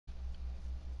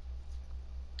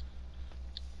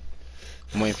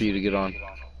I'm waiting for you to get on.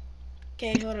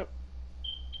 Okay, hold up.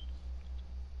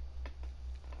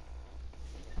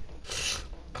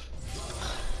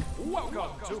 Welcome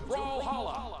to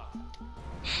Brawlhalla.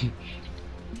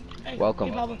 Hey, Welcome.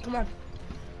 Hey, Bubba, come on.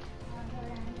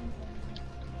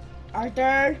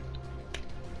 Arthur,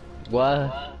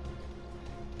 What?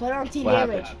 put on T What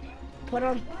damage. happened? Put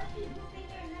on.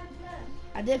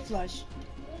 I did flush.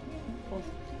 Well,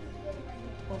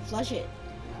 flush it.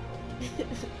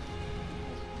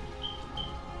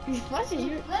 You flush it.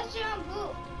 You Flush your own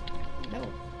poop. no.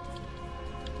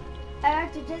 I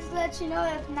have to just let you know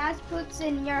if Nas poops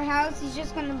in your house, he's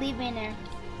just gonna leave me in there.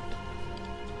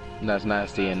 That's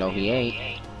nasty, and no, he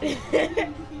ain't.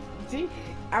 See,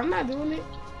 I'm not doing it.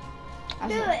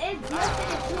 Dude, it's nothing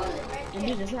to do with it right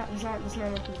Dude, there. it's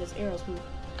not my poop. It's Arrow's poop.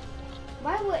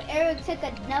 Why would Eric take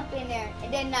a dump in there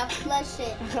and then not flush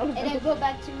it I don't and then know. go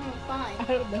back to room fine? I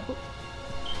don't know.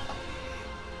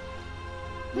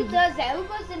 Who does that? Who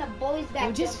goes in a boy's bathroom?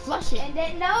 Well, just flush it. And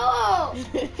then no,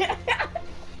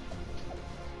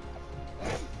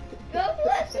 go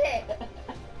flush it.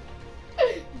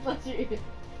 Flush it.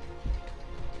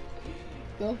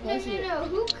 Go No, flush it. no.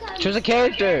 Who comes Choose a in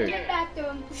character. your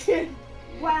bathroom?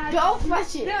 Wow. Go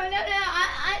flush it. No.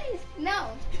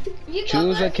 No. You go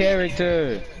Choose a flush it.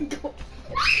 character.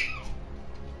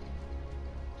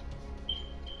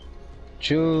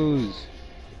 Choose.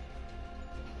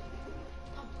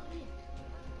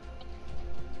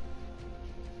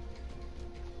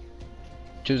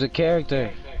 Choose a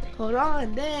character. Hold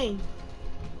on, dang.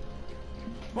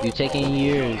 You're taking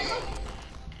years.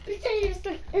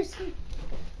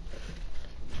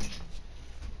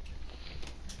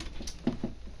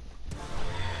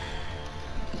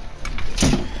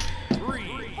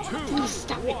 Three, two,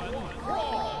 Stop it.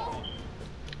 brawl.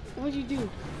 What'd you do?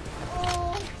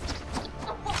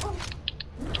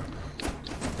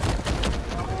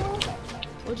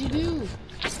 What'd you do?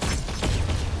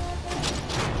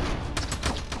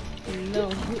 No.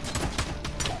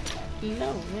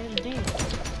 No, man, damn.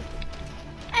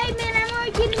 Hey man, I'm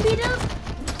already getting beat up.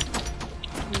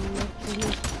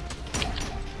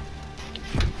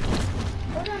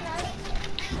 Hold on,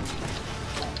 Alex.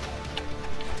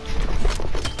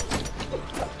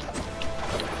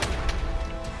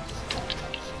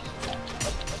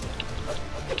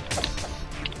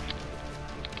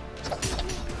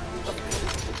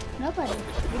 Nobody.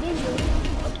 We didn't do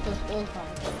it.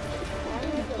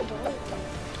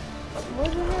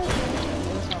 What was it?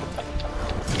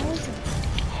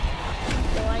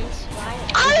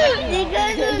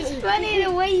 Because it was funny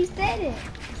the way you said it.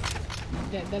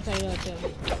 That's how you know tell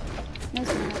me. No,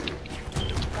 it's not.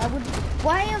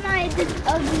 Why am I this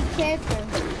ugly character?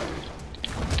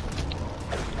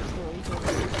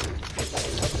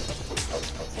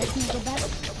 So can you go back?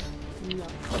 No.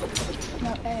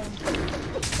 No, Aaron.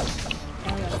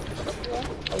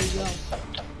 There you go.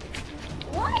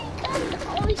 Why you guys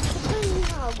always telling me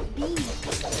how to be?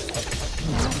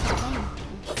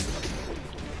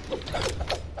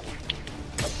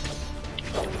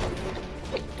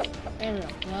 Ariel,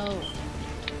 no.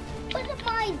 What am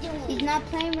I doing? He's not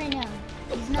playing right now.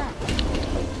 He's not.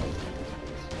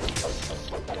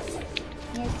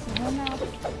 Yes, he went out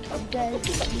because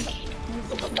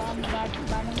his mom got him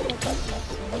for Christmas.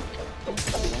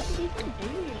 So what did he do?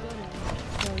 There you go now.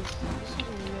 Because this is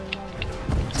a real long.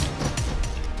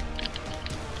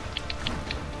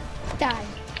 Die.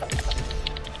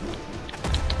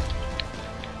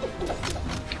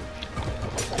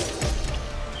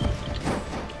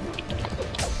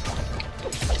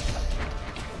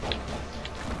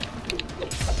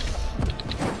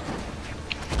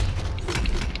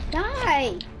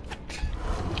 Die.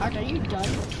 Art, are you done?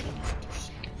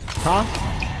 Huh?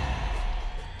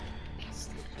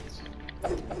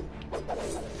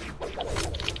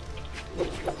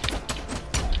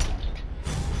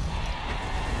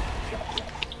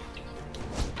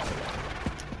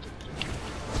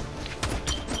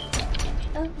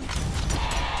 Oh.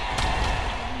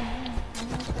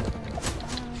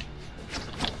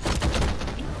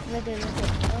 Look at.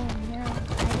 Oh no,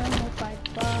 I don't know if I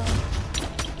fall.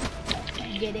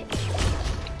 Get it.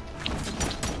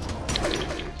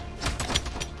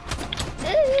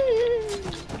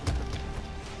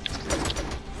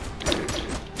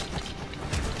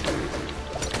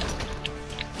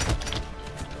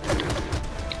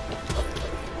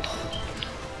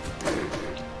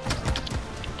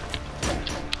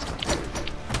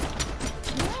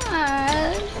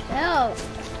 No.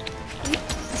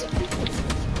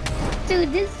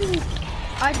 Dude, this is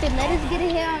Arthur. Let us get a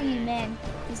hit on you, man.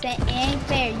 This ain't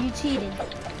fair. You cheated.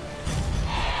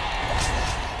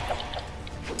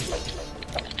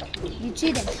 You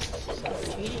cheating.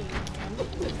 Cheating.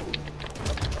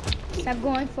 Stop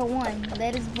going for one.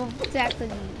 Let us both tackle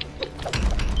you.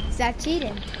 Stop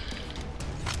cheating.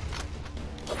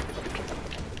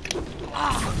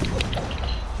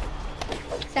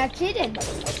 Stop cheating.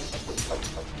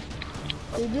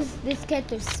 Dude, this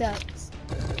character sucks.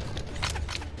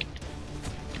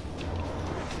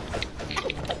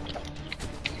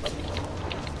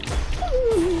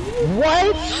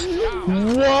 What?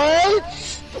 What?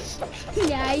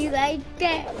 Yeah, you like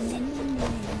that.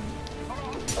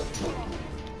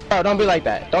 Bro, don't be like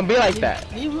that. Don't be like that.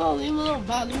 Leave him alone, leave him alone,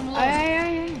 Bob, leave him alone.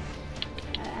 Alright.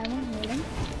 I won't hit him.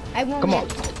 I won't Come on.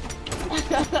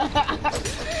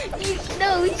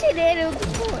 No, we should hit him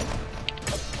before.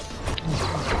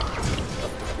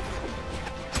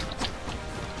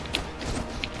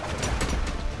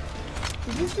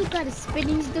 This dude got a spin.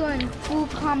 He's doing full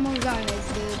combos on us,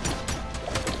 dude.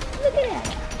 Look at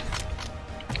that.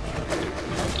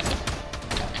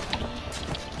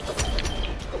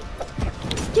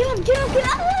 Get him, get him, get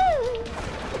him!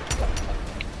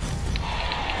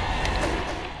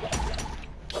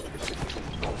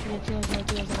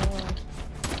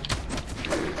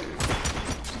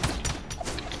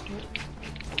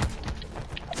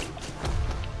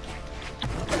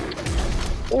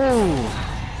 Ooh.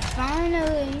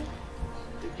 Finally.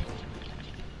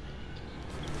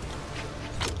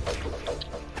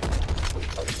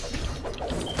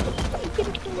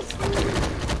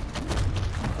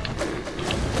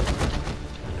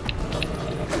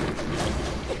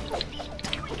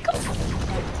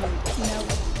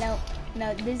 No,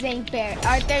 this ain't fair.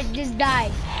 Arthur, just die.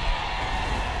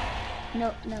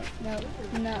 No.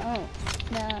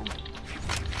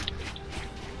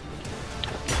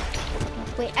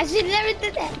 Wait, I should never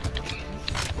did that.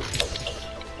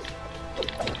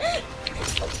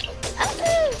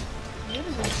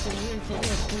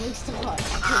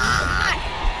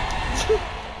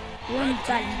 One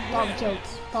time, pop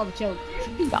jokes.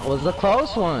 That was a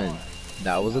close one.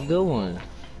 That was a good one.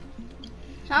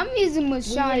 I'm using We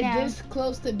Marshawn were now. this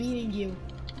close to beating you.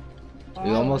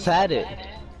 We almost had it.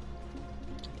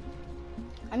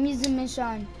 I'm using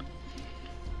Marshawn.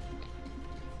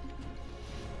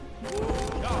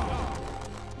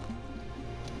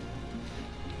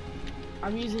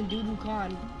 I'm using Doodoo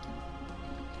Khan.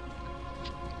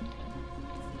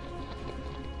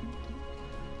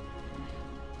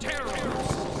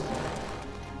 Terrors.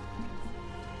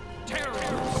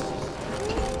 Terrors.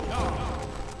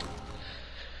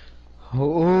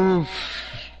 Oof.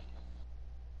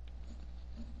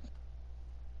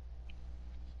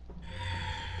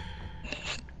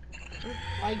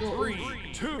 I go 3,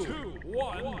 2,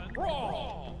 1,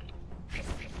 brawl.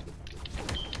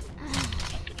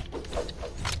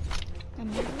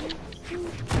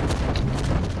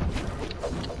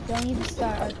 Don't even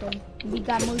start, Arthur. We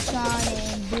got Marshawn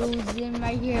and Bruising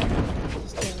right here.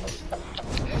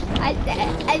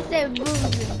 I said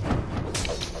Bruising.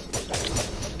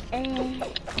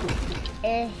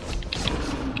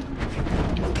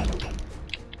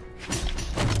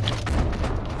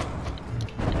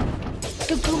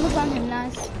 The group was on him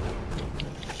last.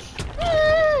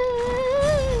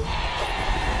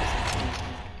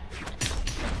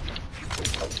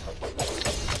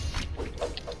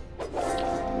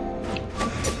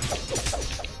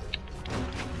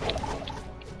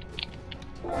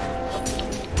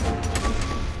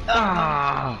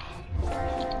 Ah.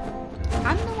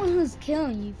 I'm the one who's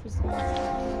killing you for some reason.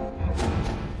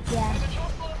 Yeah.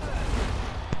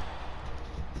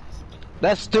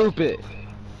 That's stupid.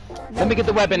 Let me get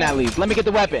the weapon at least. Let me get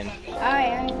the weapon.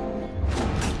 Alright.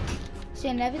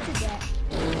 Should never did that.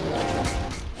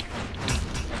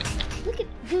 Look at,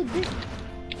 dude, this.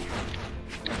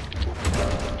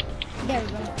 There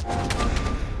we go.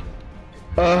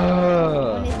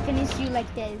 When it finish you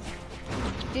like this.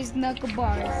 Just knuckle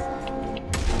bars.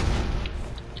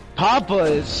 Papa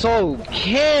is so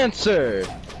cancer.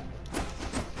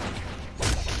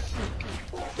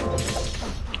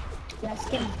 Let's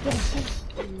get him.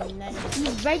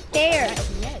 He's right there.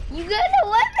 You got a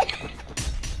weapon.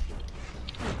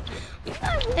 We're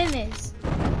not finished.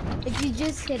 If you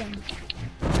just hit him.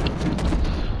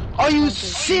 Are you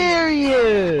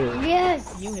serious?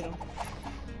 Yes. You hit him.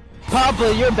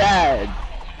 Papa, you're bad.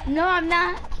 No, I'm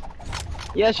not.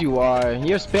 Yes, you are. You're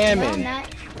No, I'm spamming.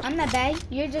 not. I'm not bad.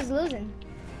 You're just losing.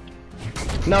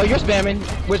 No, you're spamming,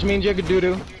 which means you're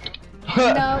doo-doo.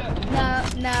 No,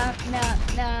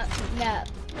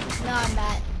 I'm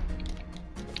not.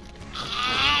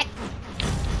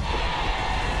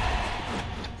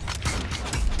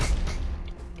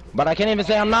 But I can't even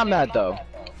say I'm not mad though.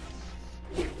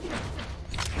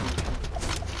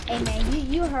 Hey man,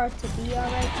 you hurt to be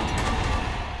alright.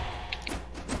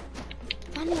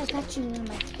 Finally, I got you in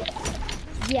my team.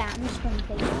 Yeah, I'm just gonna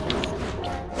play this.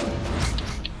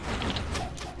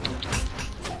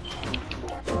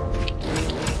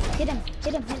 Hit him,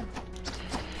 hit him, hit him.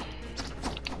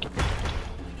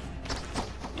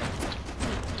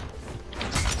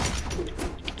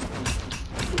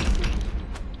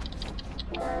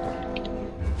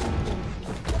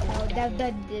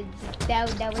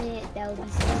 That would hit. That would be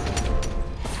so sick.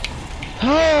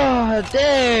 Oh,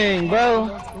 dang,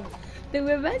 bro. Then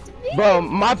we're about to be. Bro,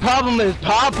 my problem is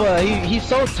Papa. He's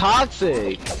so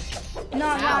toxic. No,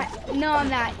 I'm not. No, I'm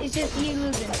not. It's just you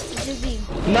losing. It's just you.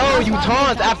 No, you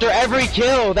taunt after every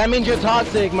kill. That means you're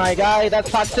toxic, my guy. That's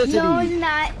toxicity. No, it's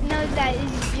not. No, it's not.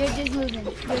 You're just losing.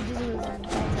 You're just losing.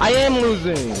 I am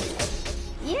losing.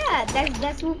 Yeah, that's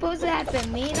what's supposed to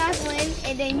happen. Me and us win,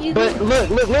 and then you. But look,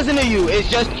 listen to you. It's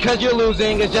just because you're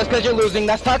losing. It's just because you're losing.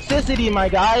 That's toxicity, my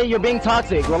guy. You're being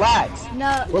toxic. Relax.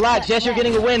 No. Relax. Yes, you're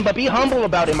getting a win, but be humble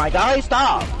about it, my guy.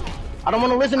 Stop. I don't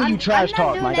want to listen to you trash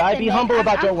talk, my guy. Be humble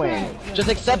about your win. Just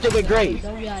accept it with grace.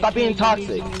 Stop being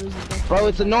toxic. Bro,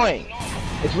 it's annoying.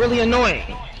 It's really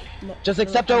annoying. Just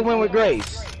accept your win with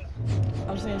grace.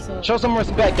 I'm saying so. Show some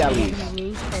respect at least.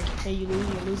 You lose,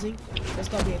 you're losing. That's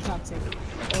gonna be toxic.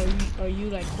 Or you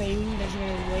like claiming that you're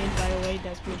gonna win right away.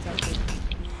 That's being toxic.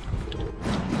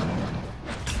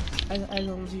 As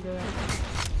long as you do that.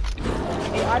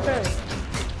 Hey, Arthur.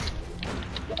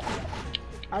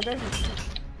 Arthur.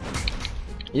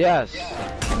 Yes.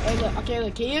 Hey, look, okay,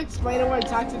 look. Can you explain the word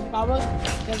toxic, Pablo?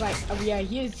 Cause like, yeah,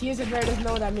 he is a player doesn't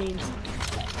know what that means.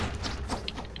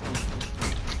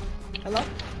 Hello.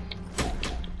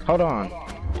 Hold on.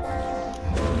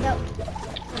 No.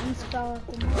 You spell out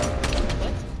the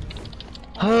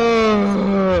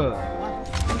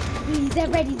He's that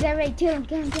ready. Kill him.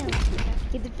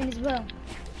 Get the finish blow.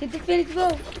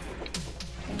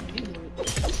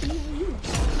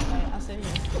 I'll say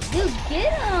yeah. Dude,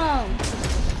 get him.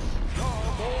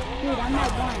 Dude, I'm not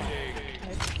going.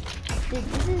 Dude,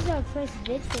 this is our first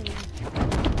victory.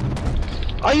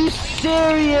 Are you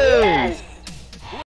serious? Yes.